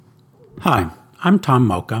Hi, I'm Tom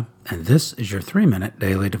Mocha, and this is your 3-minute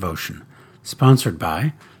daily devotion, sponsored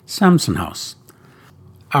by Samson House.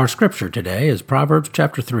 Our scripture today is Proverbs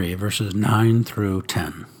chapter 3, verses 9 through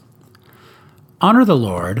 10. Honor the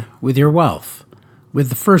Lord with your wealth, with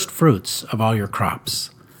the first fruits of all your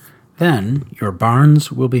crops. Then your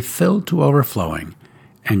barns will be filled to overflowing,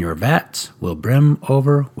 and your vats will brim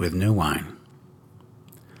over with new wine.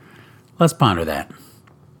 Let's ponder that.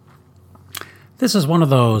 This is one of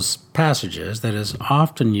those passages that is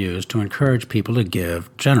often used to encourage people to give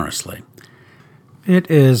generously. It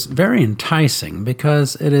is very enticing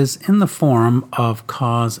because it is in the form of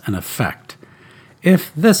cause and effect.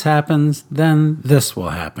 If this happens, then this will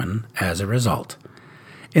happen as a result.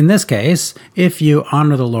 In this case, if you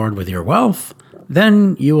honor the Lord with your wealth,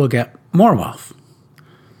 then you will get more wealth.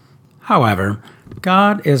 However,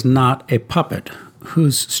 God is not a puppet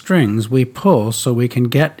whose strings we pull so we can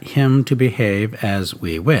get him to behave as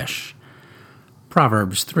we wish.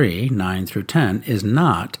 Proverbs 3, 9 through 10 is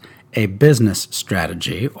not a business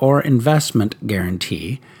strategy or investment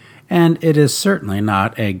guarantee, and it is certainly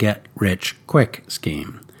not a get-rich-quick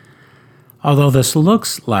scheme. Although this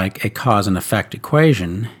looks like a cause and effect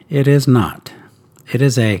equation, it is not. It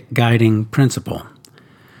is a guiding principle.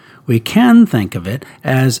 We can think of it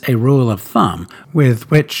as a rule of thumb with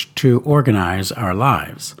which to organize our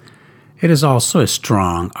lives. It is also a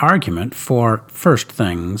strong argument for first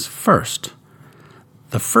things first.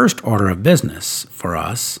 The first order of business for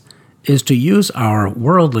us is to use our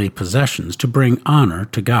worldly possessions to bring honor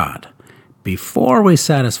to God before we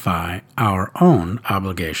satisfy our own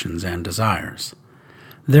obligations and desires.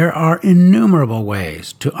 There are innumerable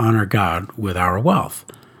ways to honor God with our wealth,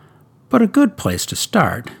 but a good place to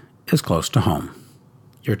start is close to home,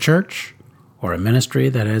 your church, or a ministry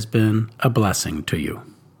that has been a blessing to you.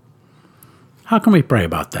 How can we pray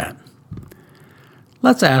about that?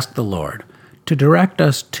 Let's ask the Lord to direct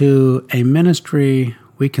us to a ministry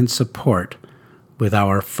we can support with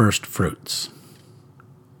our first fruits.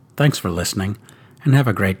 Thanks for listening, and have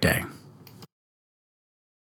a great day.